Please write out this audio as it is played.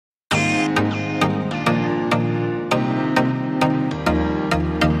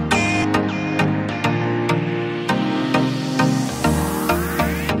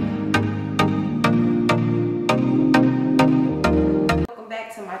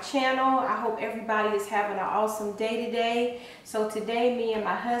channel. I hope everybody is having an awesome day today. So today, me and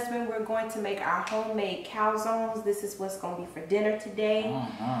my husband, we're going to make our homemade calzones. This is what's going to be for dinner today.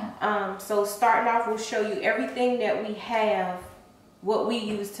 So starting off, we'll show you everything that we have, what we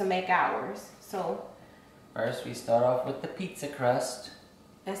use to make ours. So first, we start off with the pizza crust.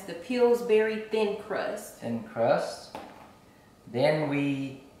 That's the Pillsbury thin crust. Thin crust. Then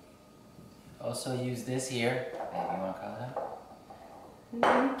we also use this here. Maybe you want to call that?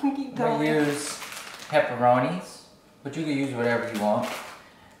 No, you can keep going. We use pepperonis, but you can use whatever you want.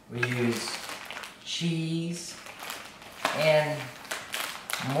 We use cheese and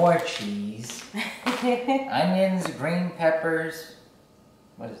more cheese. Onions, green peppers.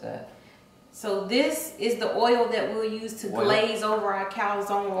 What is that? So this is the oil that we'll use to glaze over our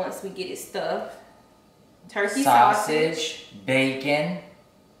calzone once we get it stuffed. Turkey sausage, bacon,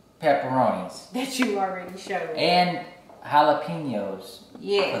 pepperonis. That you already showed. And jalapenos.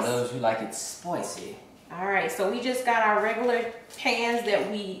 Yes. For those who like it spicy. Alright, so we just got our regular pans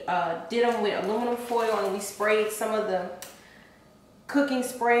that we did them with aluminum foil, and we sprayed some of the cooking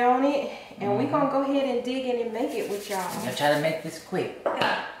spray on it. And we're going to go ahead and dig in and make it with y'all. I'm going to try to make this quick.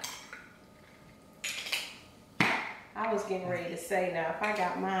 I was getting ready to say now, if I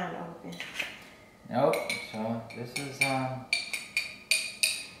got mine open. Nope. So this is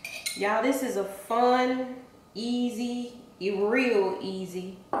y'all, this is a fun, easy, real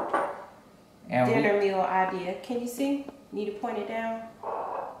easy dinner meal idea. Can you see? Need to point it down?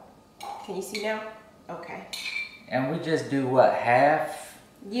 Can you see now? Okay. And we just do what, half?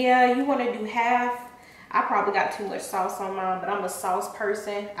 Yeah, you want to do half. I probably got too much sauce on mine, but I'm a sauce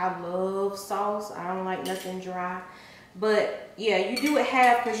person. I love sauce. I don't like nothing dry. But yeah, you do it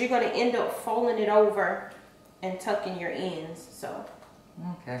half because you're going to end up folding it over and tucking your ends. So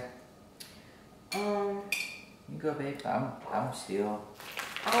okay. You go, babe. I'm still.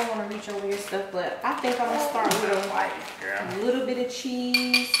 I don't want to reach over your stuff, but I think I'm gonna start with a little bit of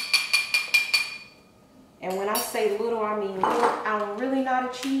cheese. And when I say little, I mean little. I'm really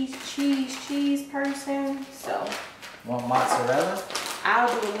not a cheese person. So want mozzarella?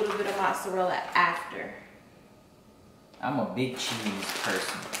 I'll do a little bit of mozzarella after. I'm a big cheese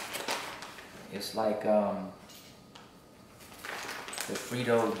person. It's like the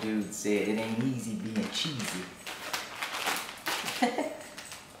Frito dude said, it ain't easy being cheesy.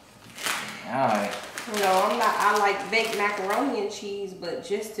 Alright. No, I'm not. I like baked macaroni and cheese, but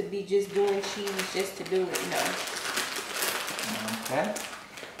just to be doing cheese just to do it, no. Okay.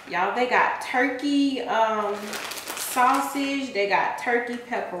 Y'all, they got turkey sausage. They got turkey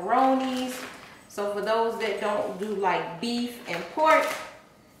pepperonis. So for those that don't do like beef and pork,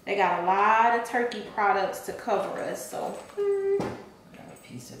 they got a lot of turkey products to cover us. So got a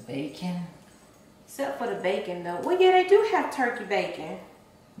piece of bacon. Except for the bacon though. Well, yeah, they do have turkey bacon.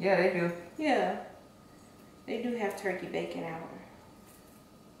 Yeah, they do. Yeah, they do have turkey bacon out.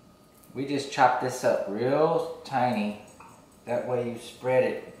 We just chop this up real tiny. That way you spread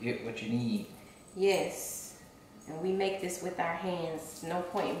it, get what you need. Yes, and we make this with our hands. No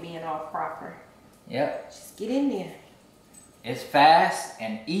point in being all proper. Yep. Just get in there. It's fast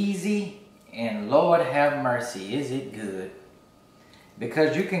and easy, and Lord have mercy, is it good?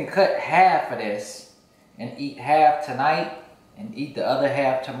 Because you can cut half of this and eat half tonight and eat the other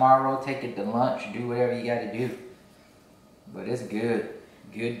half tomorrow, take it to lunch, do whatever you got to do. But it's good.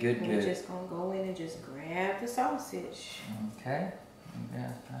 Good, good, good. We're just going to go in and just grab the sausage. Okay.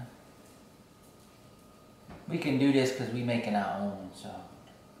 Yeah. We can do this because we're making our own, so.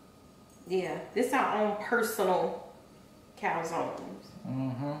 Yeah, this is our own personal calzones.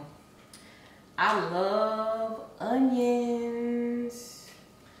 I love onions.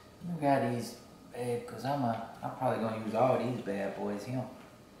 You got these, babe, because I'm probably going to use all these bad boys here.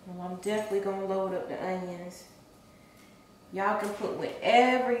 Well, I'm definitely going to load up the onions. Y'all can put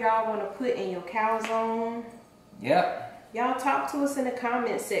whatever y'all want to put in your calzone. Yep. Y'all talk to us in the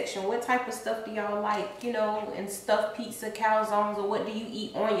comment section. What type of stuff do y'all like, you know, in stuffed pizza, calzones, or what do you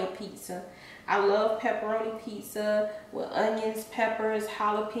eat on your pizza? I love pepperoni pizza with onions, peppers,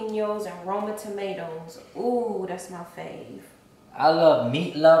 jalapenos, and Roma tomatoes. Ooh, that's my fave. I love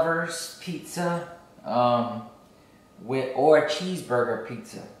meat lovers pizza or cheeseburger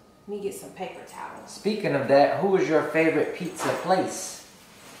pizza. Let me get some paper towels. Speaking of that, who is your favorite pizza place?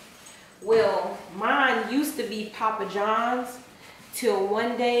 Well, mine used to be Papa John's till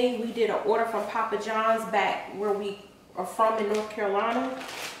one day we did an order from Papa John's back where we are from in North Carolina.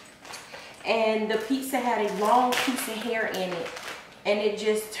 And the pizza had a long piece of hair in it. And it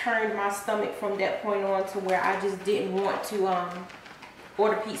just turned my stomach from that point on to where I just didn't want to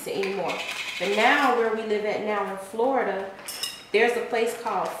order pizza anymore. But now where we live at now in Florida, There's a place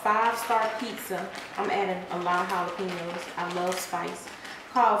called 5 Star Pizza. I'm adding a lot of jalapenos. I love spice.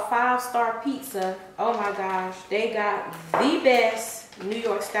 Called 5 Star Pizza. Oh my gosh, they got the best New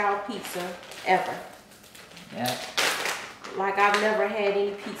York style pizza ever. Yeah. Like I've never had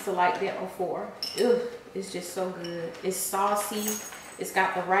any pizza like that before. Ugh, it's just so good. It's saucy. It's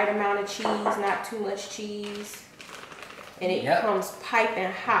got the right amount of cheese, not too much cheese. And it comes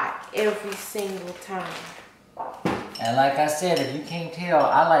piping hot every single time. And like I said, if you can't tell,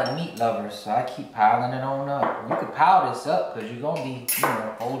 I like meat lovers, so I keep piling it on up. You could pile this up because you're going to be, you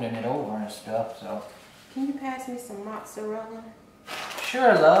know, holding it over and stuff, so. Can you pass me some mozzarella?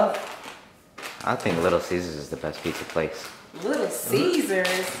 Sure, love. I think Little Caesars is the best pizza place. Little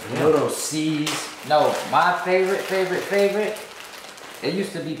Caesars? Little C's. No, my favorite. It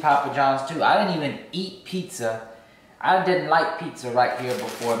used to be Papa John's too. I didn't even eat pizza. I didn't like pizza right here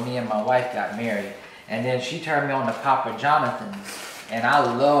before me and my wife got married. And then she turned me on to Papa Jonathan's. And I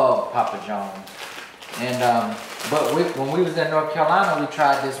love Papa John's. And, but when we was in North Carolina, we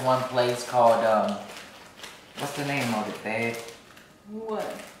tried this one place called, what's the name of it, babe? What?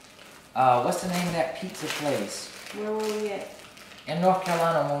 What's the name of that pizza place? Where were we at? In North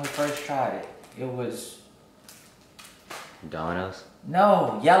Carolina when we first tried it. It was... Domino's?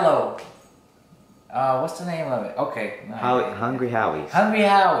 No, Yellow. What's the name of it? Okay. Hungry Howie's. Hungry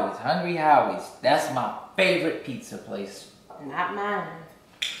Howie's. That's my favorite pizza place. Not mine.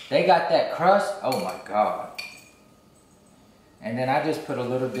 They got that crust. Oh my God. And then I just put a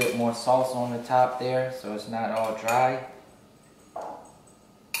little bit more sauce on the top there so it's not all dry.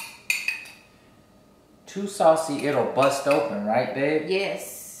 Too saucy, it'll bust open, right, babe?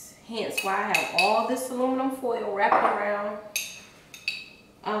 Yes. Hence why I have all this aluminum foil wrapped around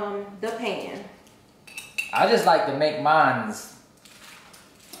the pan. I just like to make mine's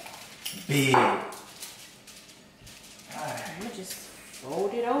big. I'm gonna just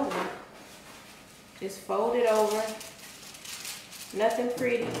fold it over. Just fold it over. Nothing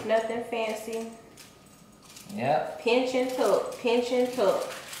pretty, nothing fancy. Yep. Pinch and tuck, pinch and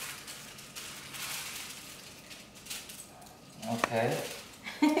tuck. Okay.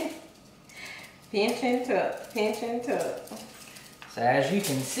 Pinch and tuck, pinch and tuck. So as you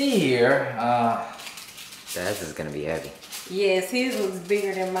can see here, This is gonna be heavy. Yes, his looks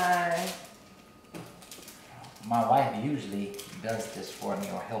bigger than mine. my wife usually does this for me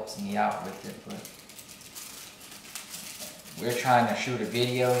or helps me out with it, but we're trying to shoot a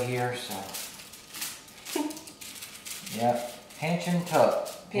video here, so. Yep. Pinch and tuck.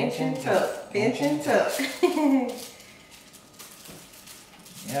 Pinch and tuck, pinch and tuck.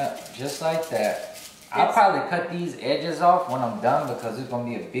 Yep, just like that. I'll probably cut these edges off when I'm done because it's going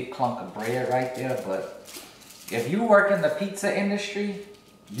to be a big clunk of bread right there. But if you work in the pizza industry,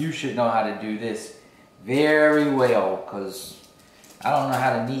 you should know how to do this very well because I don't know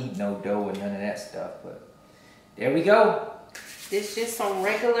how to knead no dough and none of that stuff. But there we go. This just some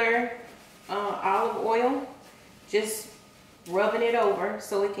regular olive oil. Just rubbing it over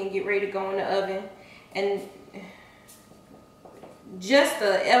so it can get ready to go in the oven. And just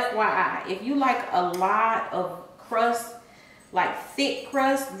a FYI, if you like a lot of crust, like thick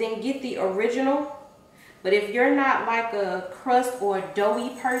crust, then get the original. But if you're not like a crust or a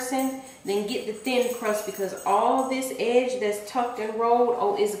doughy person, then get the thin crust because all this edge that's tucked and rolled,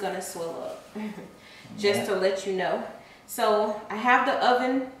 oh, it's gonna swell up. Just to let you know. So I have the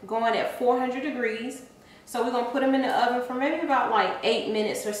oven going at 400 degrees. So we're gonna put them in the oven for maybe about like 8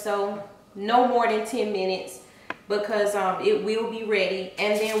 minutes or so, no more than 10 minutes. Because it will be ready,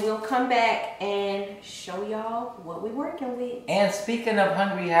 and then we'll come back and show y'all what we're working with. And speaking of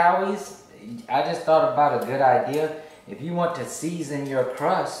Hungry Howie's, I just thought about a good idea. If you want to season your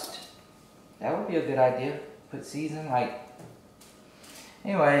crust, that would be a good idea. Put season like...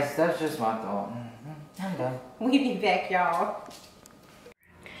 Anyways, that's just my thought. I'm done. We be back, y'all.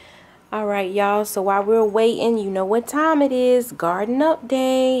 All right, y'all. So while we're waiting, you know what time it is. Garden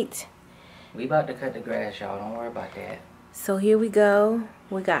update. We about to cut the grass, y'all. Don't worry about that. So here we go.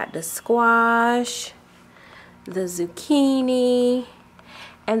 We got the squash, the zucchini,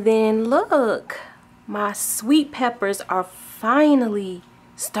 and then look, my sweet peppers are finally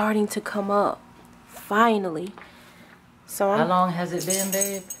starting to come up. Finally. So how long has it been,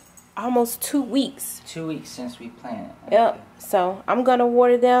 babe? Almost 2 weeks. 2 weeks since we planted. Okay. Yep. So I'm gonna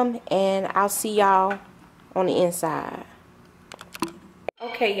water them, and I'll see y'all on the inside.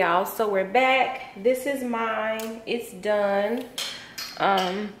 Okay, y'all, so we're back. This is mine. It's done.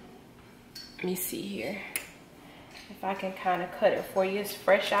 Let me see here. If I can kind of cut it for you. It's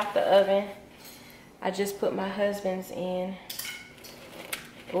fresh out the oven. I just put my husband's in.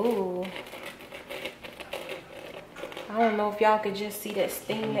 Ooh. I don't know if y'all could just see that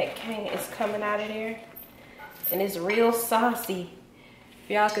steam that is coming out of there. And it's real saucy. If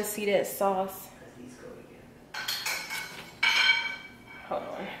y'all could see that sauce. Hold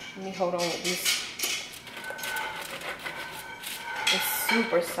on. Let me hold on with this. It's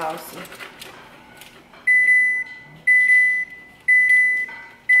super saucy.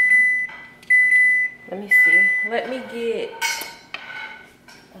 Let me see. Let me get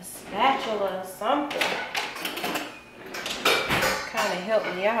a spatula or something. Kind of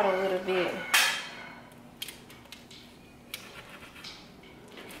help me out a little bit.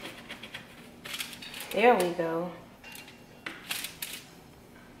 There we go.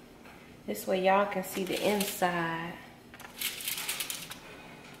 This way y'all can see the inside.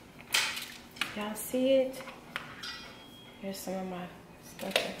 Y'all see it? Here's some of my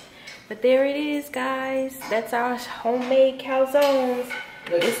stuff. But there it is, guys. That's our homemade calzones.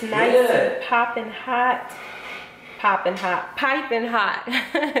 It's nice and popping hot. Popping hot. Piping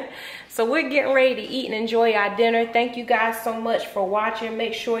hot. So we're getting ready to eat and enjoy our dinner. Thank you guys so much for watching.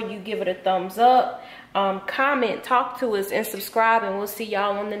 Make sure you give it a thumbs up. Comment, talk to us, and subscribe. And we'll see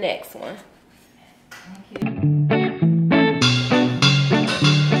y'all on the next one. Thank you.